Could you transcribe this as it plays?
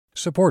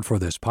Support for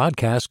this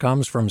podcast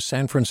comes from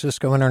San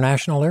Francisco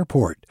International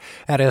Airport.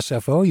 At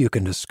SFO, you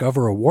can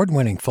discover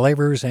award-winning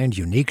flavors and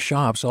unique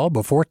shops all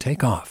before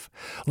takeoff.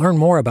 Learn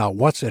more about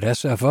what's at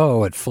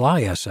SFO at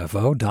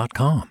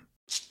flysfo.com.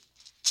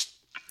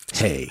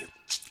 Hey,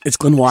 it's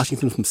Glenn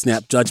Washington from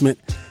Snap Judgment.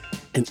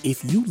 And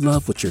if you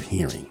love what you're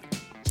hearing,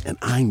 and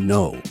I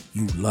know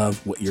you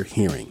love what you're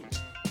hearing,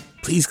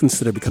 please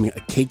consider becoming a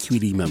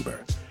KQED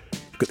member.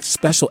 Get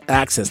special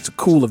access to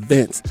cool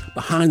events,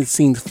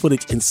 behind-the-scenes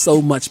footage, and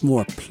so much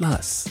more.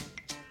 Plus,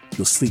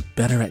 you'll sleep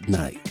better at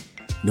night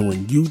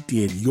knowing you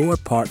did your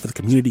part for the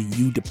community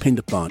you depend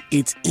upon.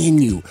 It's in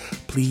you.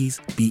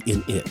 Please be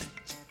in it.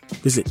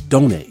 Visit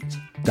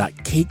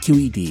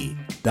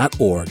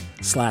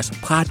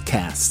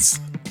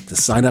donate.kqed.org/podcasts to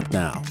sign up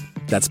now.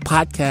 That's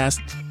podcast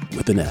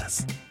with an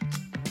S.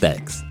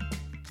 Thanks.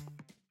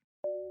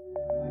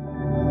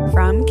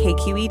 From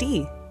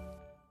KQED.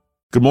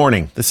 Good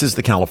morning. This is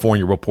the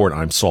California Report.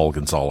 I'm Saul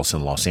Gonzalez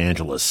in Los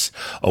Angeles.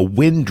 A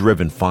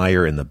wind-driven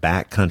fire in the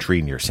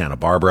backcountry near Santa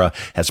Barbara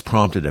has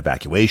prompted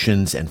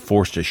evacuations and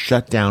forced a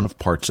shutdown of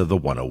parts of the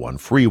 101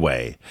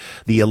 freeway.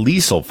 The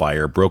Alisal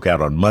fire broke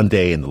out on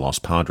Monday in the Los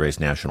Padres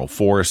National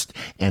Forest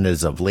and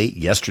as of late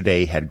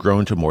yesterday had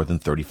grown to more than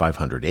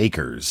 3,500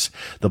 acres.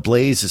 The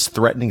blaze is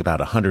threatening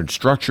about 100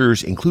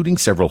 structures, including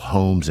several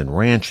homes and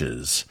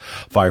ranches.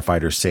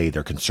 Firefighters say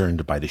they're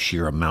concerned by the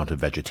sheer amount of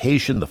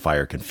vegetation the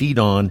fire can feed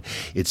on.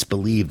 It's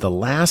believed the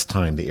last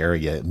time the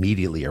area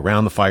immediately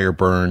around the fire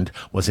burned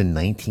was in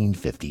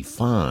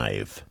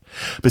 1955.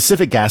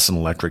 Pacific Gas and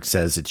Electric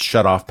says it's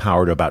shut off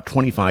power to about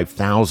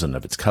 25,000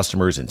 of its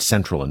customers in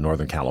Central and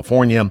Northern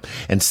California,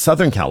 and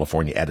Southern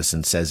California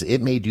Edison says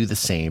it may do the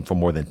same for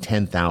more than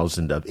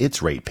 10,000 of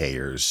its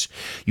ratepayers.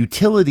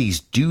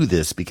 Utilities do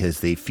this because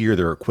they fear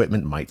their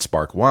equipment might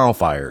spark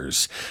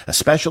wildfires,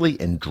 especially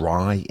in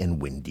dry and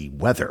windy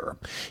weather.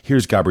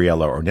 Here's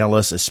Gabriela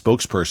Ornelas, a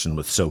spokesperson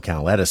with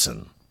SoCal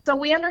Edison. So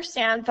we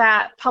understand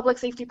that public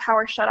safety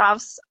power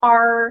shutoffs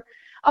are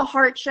a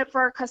hardship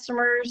for our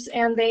customers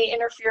and they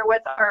interfere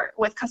with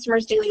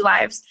customers' daily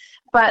lives.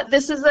 But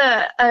this is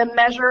a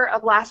measure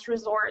of last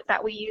resort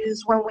that we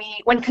use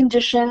when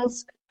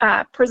conditions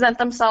present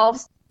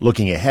themselves.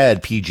 Looking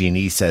ahead,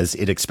 PG&E says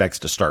it expects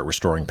to start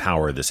restoring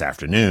power this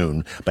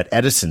afternoon, but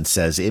Edison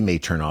says it may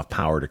turn off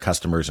power to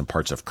customers in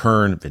parts of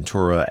Kern,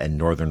 Ventura, and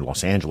northern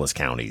Los Angeles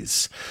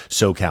counties.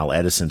 SoCal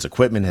Edison's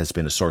equipment has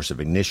been a source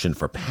of ignition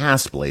for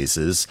past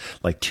blazes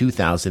like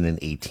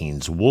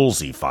 2018's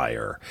Woolsey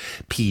fire.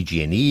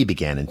 PG&E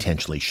began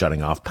intentionally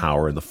shutting off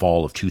power in the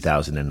fall of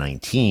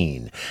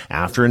 2019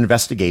 after an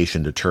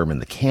investigation determined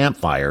the Camp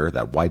Fire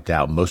that wiped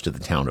out most of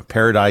the town of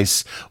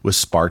Paradise was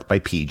sparked by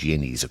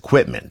PG&E's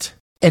equipment.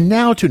 And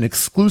now to an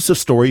exclusive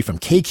story from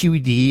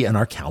KQED and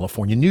our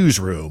California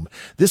newsroom.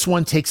 This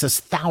one takes us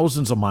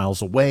thousands of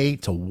miles away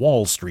to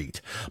Wall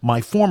Street.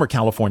 My former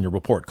California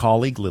Report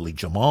colleague, Lily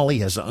Jamali,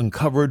 has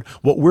uncovered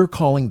what we're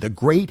calling the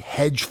Great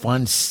Hedge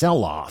Fund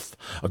Sell-Off,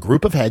 a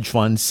group of hedge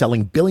funds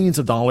selling billions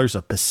of dollars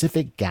of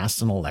Pacific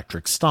Gas and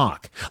Electric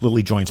stock.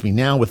 Lily joins me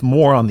now with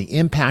more on the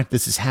impact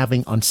this is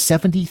having on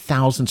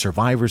 70,000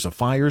 survivors of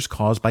fires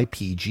caused by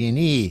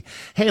PG&E.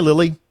 Hey,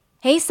 Lily.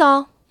 Hey,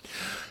 Saul.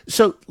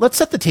 So let's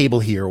set the table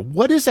here.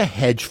 What is a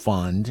hedge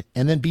fund?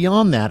 And then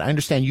beyond that, I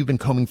understand you've been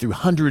combing through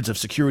hundreds of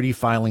security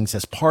filings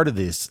as part of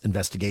this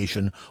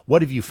investigation.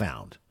 What have you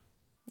found?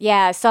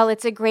 Yeah, Saul,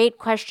 it's a great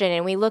question.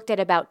 And we looked at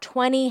about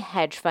 20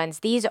 hedge funds.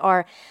 These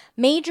are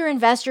major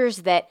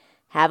investors that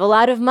have a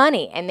lot of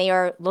money, and they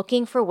are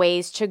looking for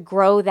ways to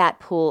grow that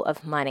pool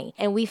of money.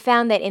 And we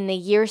found that in the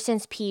year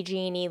since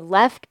PG&E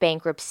left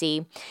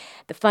bankruptcy,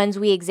 the funds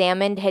we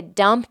examined had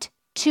dumped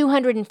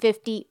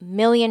 250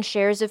 million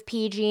shares of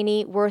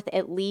PG&E worth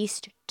at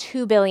least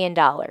 $2 billion.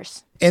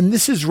 And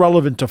this is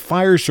relevant to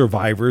fire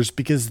survivors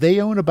because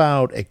they own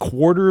about a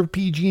quarter of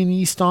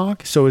PG&E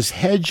stock. So as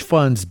hedge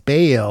funds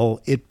bail,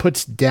 it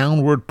puts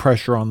downward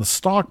pressure on the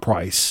stock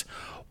price.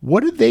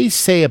 What did they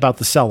say about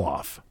the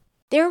sell-off?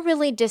 They're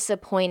really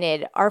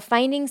disappointed. Our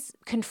findings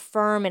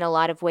confirm in a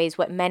lot of ways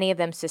what many of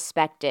them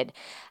suspected.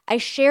 I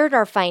shared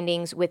our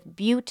findings with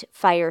Butte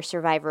fire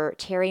survivor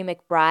Terry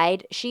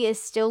McBride. She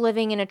is still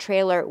living in a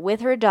trailer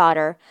with her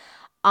daughter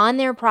on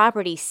their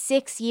property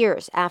 6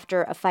 years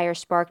after a fire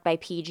sparked by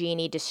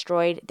PG&E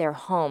destroyed their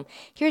home.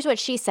 Here's what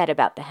she said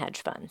about the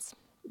hedge funds.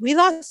 We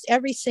lost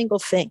every single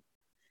thing.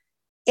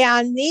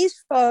 And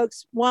these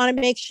folks want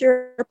to make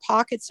sure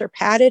pockets are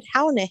padded.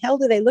 How in the hell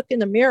do they look in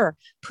the mirror?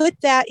 Put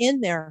that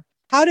in there.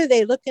 How do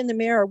they look in the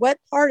mirror? What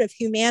part of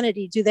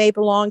humanity do they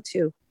belong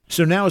to?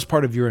 So now as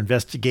part of your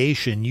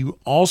investigation, you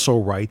also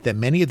write that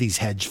many of these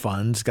hedge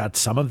funds got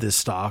some of this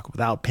stock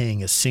without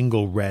paying a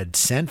single red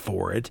cent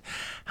for it.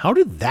 How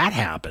did that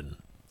happen?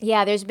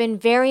 Yeah, there's been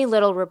very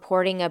little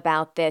reporting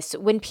about this.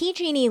 When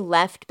PG&E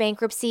left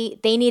bankruptcy,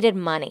 they needed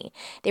money.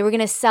 They were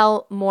going to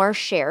sell more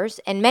shares,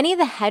 and many of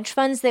the hedge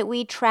funds that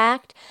we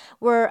tracked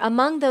were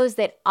among those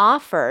that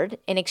offered,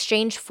 in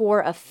exchange for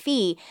a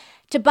fee,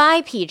 to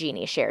buy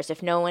PG&E shares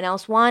if no one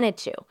else wanted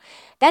to.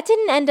 That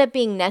didn't end up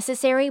being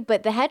necessary,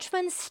 but the hedge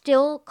funds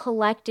still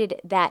collected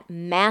that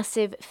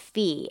massive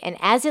fee. And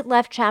as it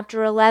left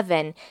Chapter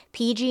 11,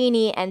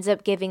 PG&E ends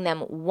up giving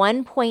them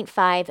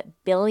 $1.5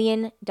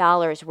 billion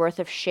worth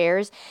of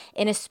shares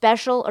in a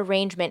special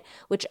arrangement,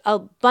 which a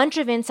bunch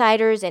of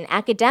insiders and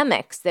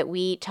academics that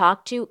we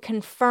talked to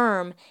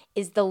confirm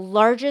is the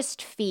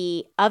largest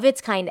fee of its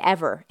kind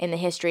ever in the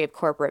history of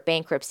corporate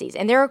bankruptcies.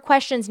 And there are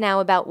questions now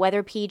about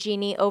whether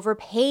PG&E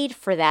overpaid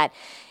for that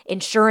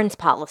insurance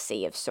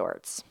policy of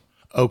sorts.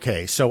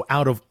 Okay, so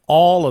out of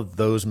all of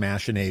those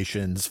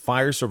machinations,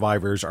 fire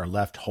survivors are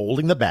left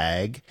holding the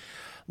bag.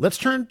 Let's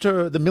turn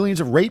to the millions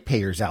of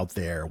ratepayers out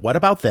there. What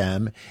about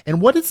them?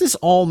 And what does this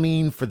all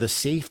mean for the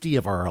safety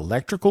of our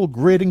electrical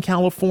grid in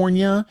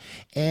California?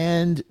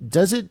 And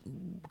does it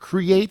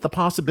create the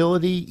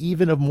possibility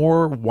even of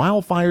more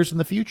wildfires in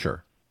the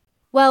future?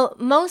 Well,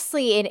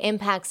 mostly it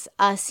impacts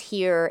us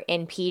here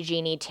in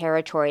PG&E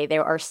territory.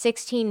 There are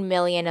 16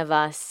 million of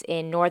us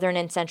in Northern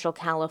and Central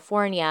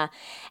California.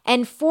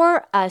 And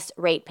for us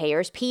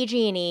ratepayers,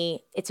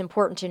 PG&E, it's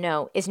important to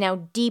know, is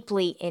now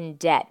deeply in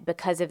debt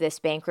because of this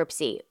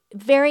bankruptcy.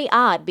 Very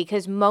odd,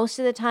 because most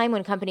of the time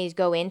when companies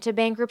go into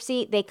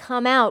bankruptcy, they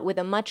come out with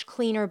a much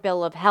cleaner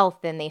bill of health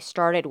than they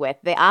started with.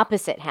 The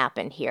opposite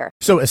happened here.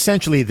 So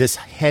essentially, this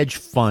hedge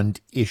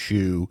fund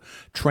issue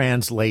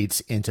translates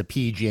into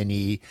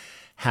PG&E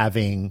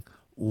having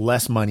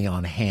less money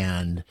on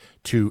hand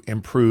to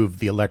improve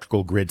the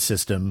electrical grid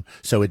system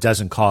so it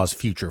doesn't cause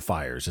future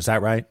fires. Is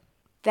that right?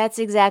 That's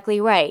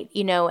exactly right.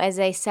 You know, as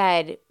I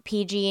said,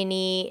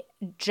 PG&E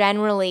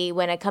generally,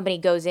 when a company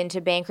goes into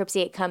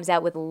bankruptcy, it comes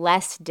out with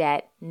less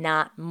debt,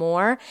 not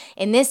more.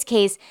 In this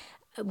case,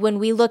 when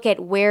we look at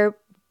where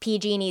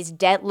PG&E's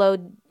debt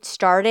load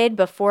started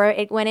before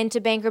it went into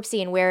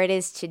bankruptcy and where it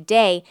is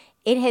today,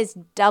 it has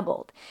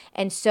doubled.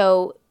 And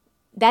so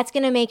that's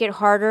going to make it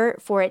harder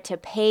for it to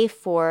pay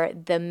for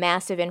the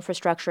massive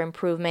infrastructure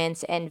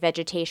improvements and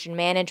vegetation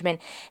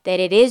management that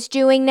it is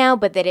doing now,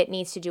 but that it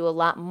needs to do a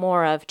lot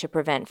more of to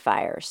prevent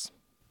fires.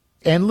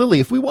 And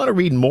Lily, if we want to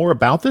read more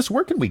about this,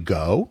 where can we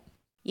go?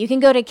 You can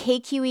go to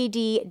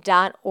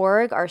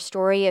kqed.org. Our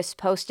story is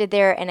posted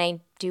there, and I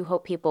do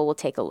hope people will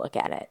take a look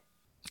at it.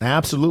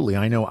 Absolutely.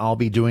 I know I'll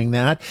be doing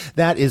that.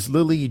 That is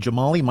Lily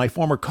Jamali, my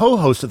former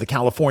co-host of the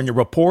California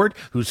Report,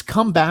 who's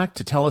come back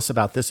to tell us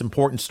about this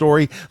important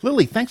story.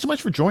 Lily, thanks so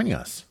much for joining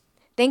us.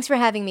 Thanks for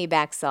having me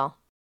back, Saul.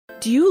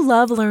 Do you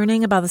love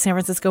learning about the San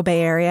Francisco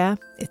Bay Area?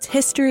 Its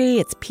history,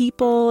 its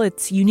people,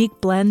 its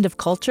unique blend of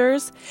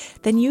cultures?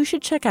 Then you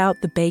should check out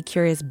the Bay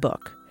Curious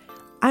book.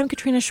 I'm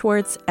Katrina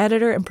Schwartz,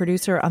 editor and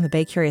producer on the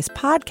Bay Curious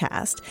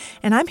podcast,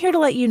 and I'm here to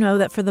let you know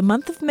that for the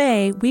month of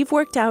May, we've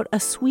worked out a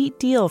sweet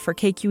deal for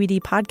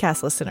KQED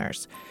podcast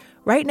listeners.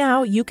 Right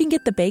now, you can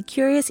get the Bay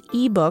Curious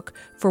ebook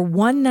for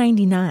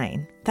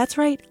 $1.99. That's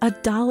right,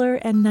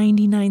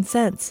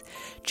 $1.99.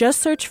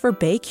 Just search for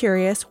Bay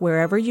Curious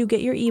wherever you get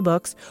your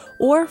ebooks,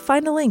 or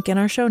find a link in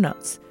our show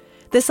notes.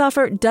 This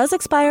offer does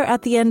expire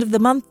at the end of the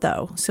month,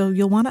 though, so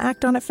you'll want to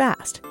act on it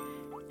fast.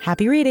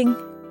 Happy reading!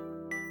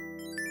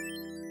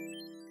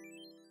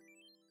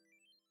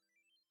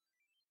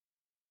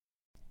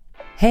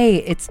 Hey,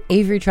 it's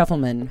Avery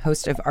Trufelman,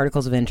 host of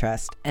Articles of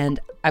Interest, and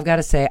I've got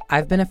to say,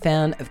 I've been a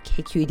fan of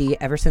KQED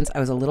ever since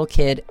I was a little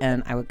kid,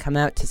 and I would come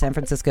out to San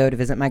Francisco to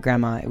visit my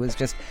grandma. It was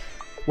just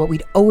what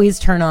we'd always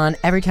turn on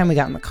every time we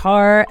got in the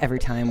car, every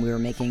time we were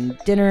making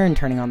dinner and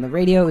turning on the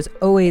radio. It was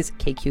always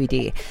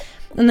KQED.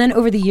 And then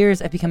over the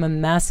years, I've become a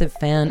massive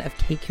fan of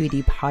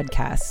KQED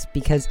podcasts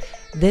because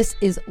this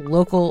is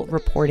local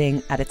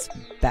reporting at its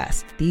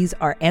best. These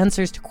are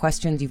answers to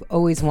questions you've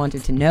always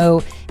wanted to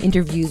know,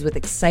 interviews with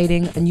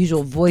exciting,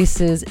 unusual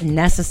voices,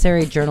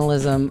 necessary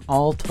journalism,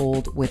 all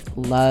told with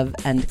love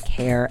and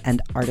care and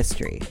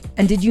artistry.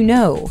 And did you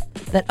know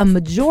that a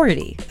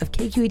majority of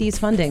KQED's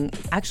funding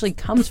actually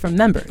comes from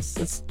members?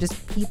 It's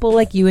just people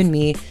like you and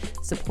me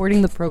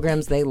supporting the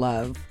programs they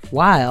love,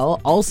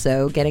 while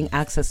also getting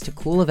access to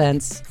cool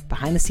events,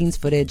 behind-the-scenes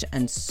footage,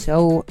 and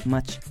so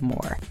much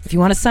more. If you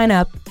want to sign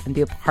up and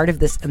be a part of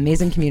this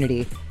amazing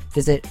community,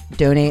 visit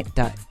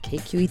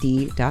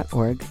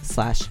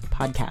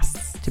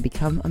donate.kqed.org/podcasts to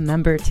become a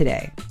member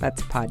today.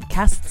 That's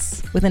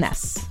podcasts with an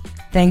S.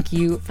 Thank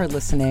you for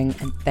listening,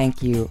 and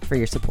thank you for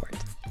your support.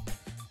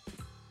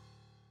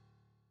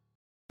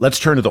 Let's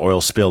turn to the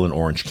oil spill in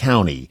Orange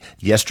County.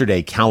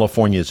 Yesterday,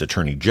 California's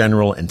Attorney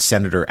General and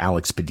Senator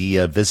Alex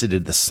Padilla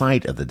visited the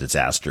site of the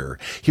disaster.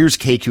 Here's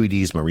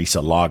KQED's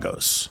Marisa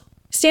Lagos.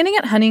 Standing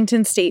at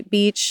Huntington State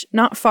Beach,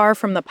 not far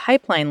from the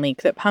pipeline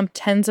leak that pumped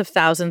tens of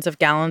thousands of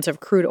gallons of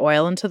crude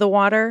oil into the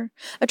water,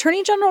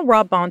 Attorney General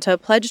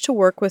Bonta pledged to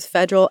work with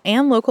federal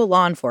and local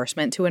law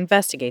enforcement to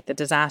investigate the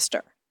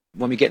disaster.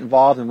 When we get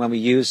involved and when we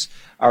use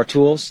our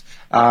tools,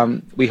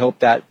 we hope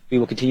that we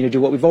will continue to do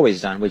what we've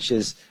always done, which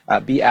is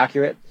be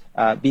accurate,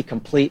 be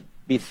complete,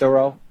 be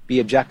thorough,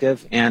 be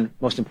objective, and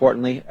most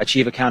importantly,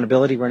 achieve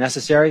accountability where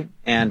necessary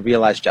and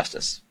realize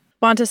justice.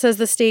 Bonta says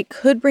the state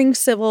could bring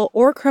civil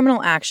or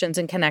criminal actions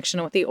in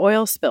connection with the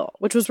oil spill,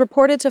 which was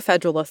reported to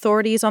federal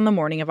authorities on the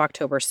morning of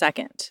October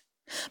 2nd.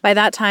 By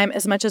that time,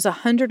 as much as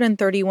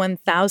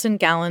 131,000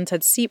 gallons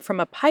had seeped from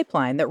a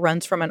pipeline that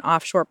runs from an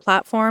offshore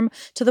platform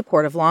to the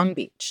port of Long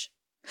Beach.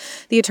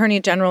 The Attorney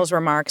General's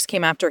remarks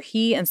came after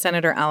he and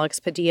Senator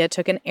Alex Padilla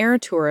took an air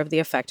tour of the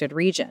affected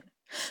region.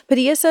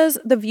 Padilla says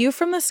the view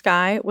from the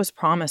sky was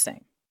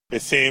promising.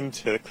 It seemed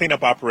the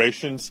cleanup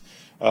operations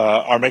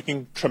are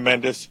making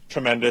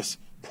tremendous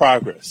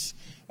progress.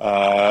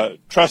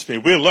 Trust me,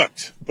 we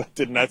looked, but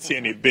did not see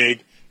any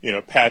big,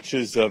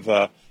 patches of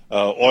oil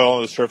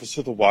on the surface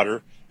of the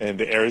water in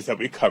the areas that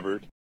we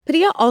covered.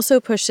 Padilla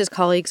also pushed his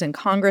colleagues in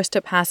Congress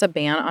to pass a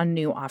ban on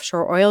new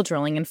offshore oil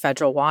drilling in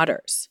federal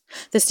waters.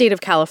 The state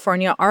of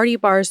California already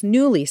bars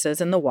new leases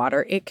in the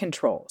water it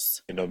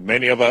controls.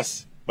 Many of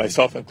us,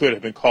 myself included,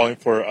 have been calling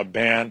for a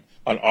ban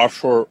on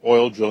offshore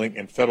oil drilling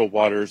in federal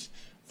waters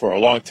for a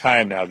long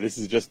time now. This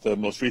is just the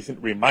most recent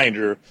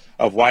reminder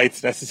of why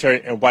it's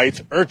necessary and why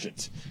it's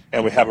urgent.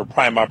 And we have a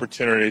prime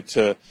opportunity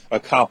to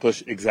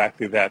accomplish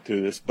exactly that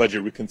through this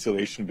budget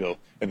reconciliation bill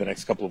in the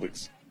next couple of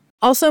weeks.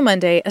 Also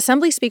Monday,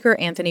 Assembly Speaker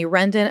Anthony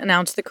Rendon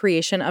announced the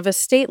creation of a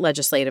state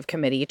legislative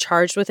committee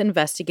charged with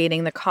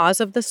investigating the cause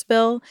of the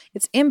spill,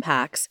 its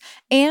impacts,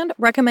 and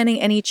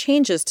recommending any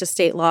changes to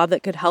state law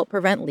that could help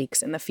prevent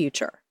leaks in the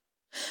future.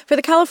 For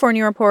the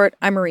California Report,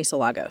 I'm Marisa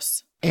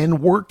Lagos.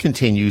 And work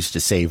continues to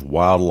save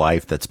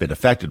wildlife that's been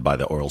affected by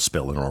the oil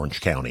spill in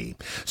Orange County.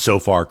 So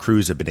far,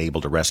 crews have been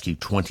able to rescue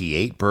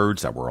 28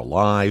 birds that were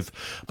alive,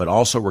 but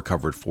also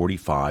recovered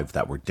 45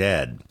 that were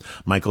dead.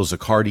 Michael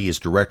Zaccardi is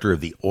director of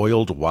the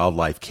Oiled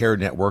Wildlife Care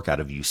Network out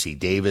of UC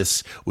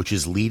Davis, which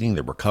is leading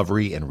the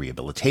recovery and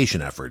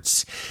rehabilitation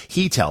efforts.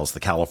 He tells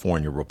the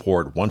California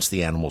Report once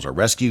the animals are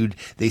rescued,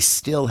 they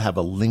still have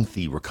a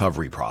lengthy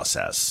recovery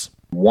process.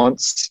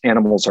 Once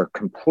animals are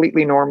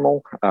completely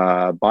normal,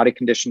 body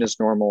condition is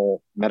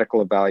normal,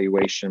 medical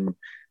evaluation,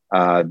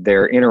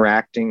 they're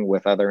interacting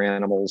with other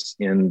animals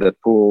in the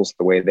pools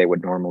the way they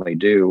would normally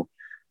do,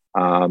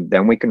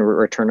 then we can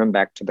return them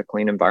back to the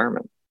clean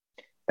environment.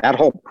 That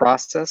whole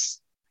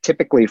process,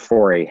 typically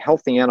for a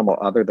healthy animal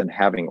other than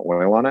having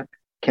oil on it,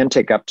 can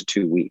take up to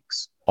 2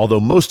 weeks.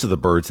 Although most of the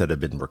birds that have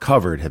been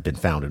recovered have been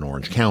found in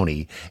Orange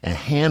County, a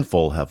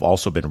handful have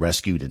also been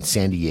rescued in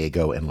San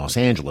Diego and Los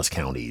Angeles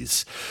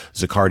counties.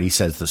 Zaccardi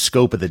says the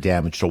scope of the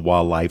damage to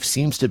wildlife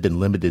seems to have been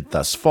limited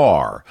thus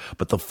far,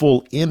 but the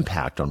full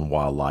impact on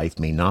wildlife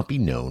may not be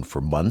known for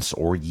months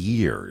or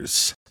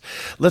years.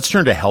 Let's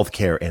turn to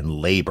healthcare and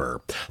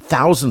labor.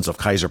 Thousands of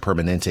Kaiser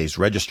Permanente's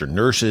registered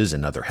nurses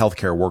and other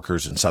healthcare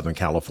workers in Southern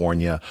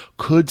California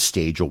could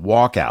stage a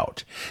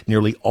walkout.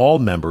 Nearly all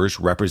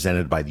members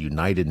represented by the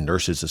United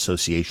Nurses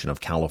Association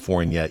of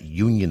California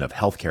Union of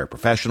Healthcare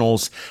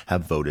Professionals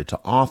have voted to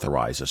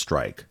authorize a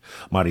strike.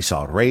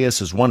 Marisol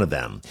Reyes is one of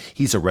them.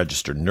 He's a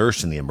registered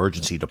nurse in the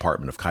emergency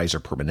department of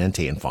Kaiser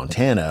Permanente in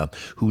Fontana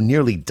who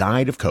nearly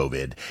died of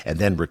COVID and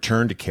then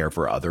returned to care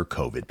for other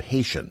COVID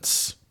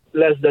patients.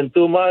 Less than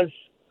 2 months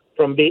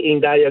from being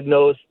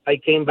diagnosed, I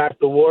came back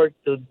to work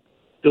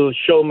to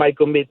show my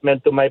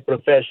commitment to my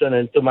profession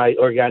and to my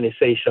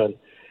organization.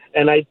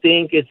 And I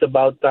think it's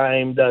about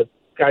time that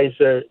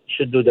Kaiser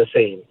should do the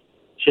same.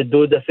 Should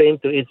do the same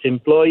to its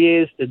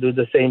employees, to do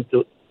the same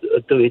to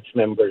its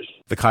members.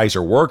 The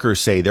Kaiser workers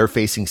say they're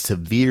facing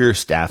severe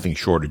staffing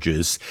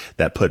shortages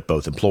that put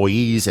both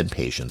employees and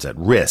patients at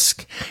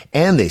risk.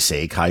 And they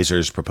say Kaiser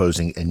is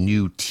proposing a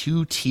new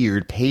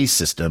 2-tiered pay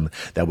system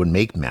that would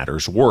make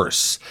matters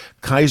worse.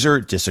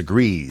 Kaiser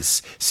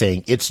disagrees,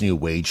 saying its new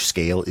wage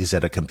scale is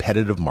at a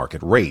competitive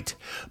market rate.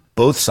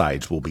 Both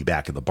sides will be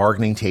back at the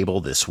bargaining table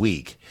this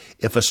week.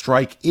 If a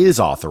strike is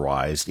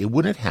authorized, it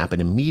wouldn't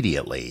happen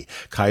immediately.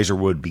 Kaiser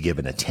would be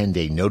given a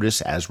 10-day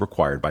notice as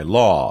required by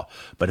law.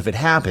 But if it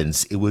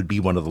happens, it would be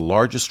one of the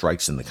largest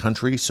strikes in the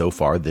country so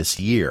far this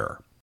year.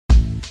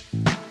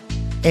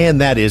 And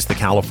that is the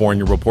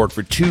California Report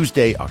for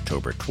Tuesday,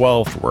 October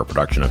 12th. We're a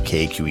production of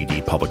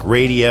KQED Public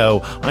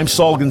Radio. I'm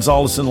Saul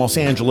Gonzalez in Los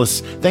Angeles.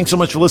 Thanks so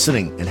much for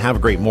listening, and have a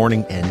great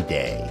morning and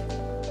day.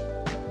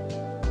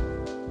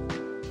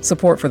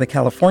 Support for the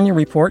California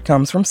Report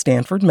comes from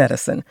Stanford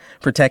Medicine,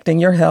 protecting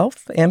your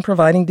health and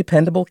providing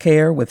dependable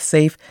care with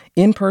safe,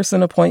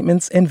 in-person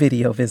appointments and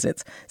video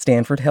visits.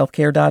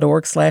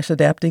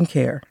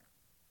 StanfordHealthcare.org/adaptingcare.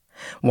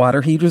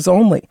 Water Heaters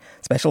Only,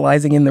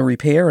 specializing in the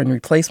repair and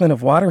replacement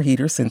of water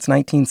heaters since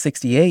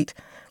 1968.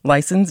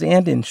 Licensed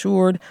and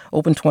insured,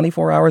 open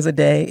 24 hours a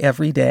day,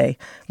 every day.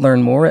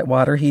 Learn more at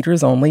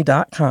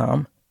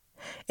waterheatersonly.com.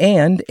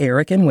 And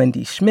Eric and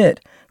Wendy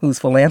Schmidt, whose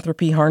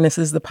philanthropy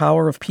harnesses the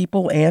power of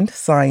people and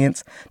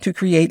science to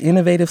create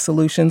innovative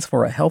solutions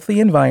for a healthy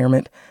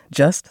environment,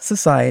 just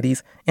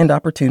societies, and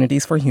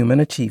opportunities for human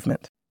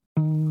achievement.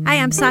 Hi,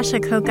 I'm Sasha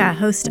Koka,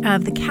 host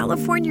of the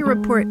California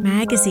Report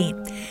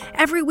magazine.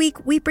 Every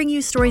week, we bring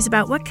you stories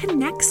about what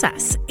connects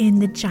us in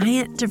the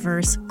giant,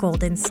 diverse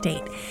Golden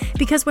State.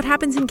 Because what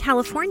happens in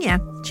California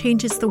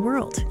changes the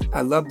world.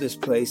 I love this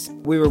place.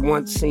 We were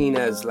once seen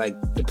as like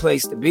the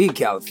place to be,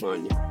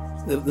 California.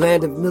 the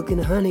land of milk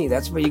and honey.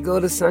 That's where you go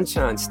to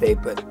Sunshine State,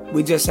 but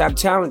we just have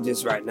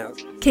challenges right now.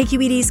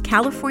 KQED's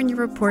California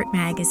Report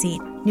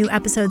magazine. New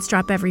episodes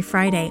drop every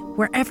Friday,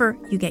 wherever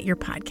you get your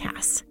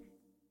podcasts.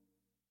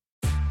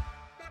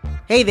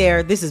 Hey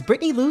there, this is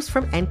Brittany Luce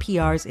from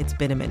NPR's It's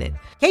Been a Minute.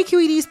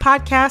 KQED's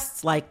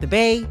podcasts like The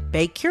Bay,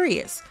 Bay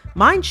Curious,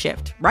 Mind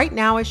Shift, Right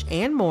Nowish,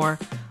 and more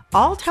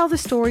all tell the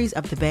stories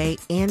of the Bay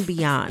and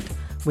beyond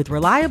with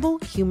reliable,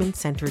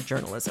 human-centered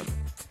journalism.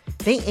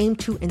 They aim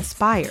to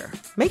inspire,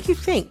 make you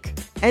think,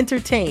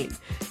 entertain,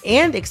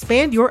 and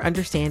expand your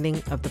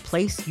understanding of the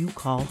place you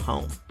call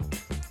home.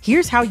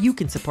 Here's how you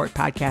can support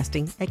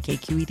podcasting at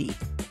KQED.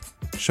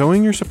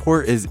 Showing your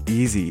support is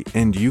easy,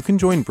 and you can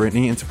join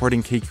Brittany in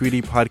supporting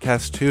KQED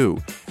podcasts too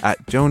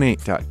at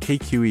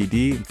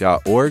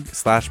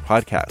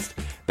donate.kqed.org/podcast.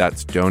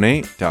 That's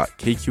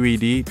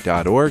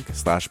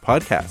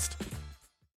donate.kqed.org/podcast.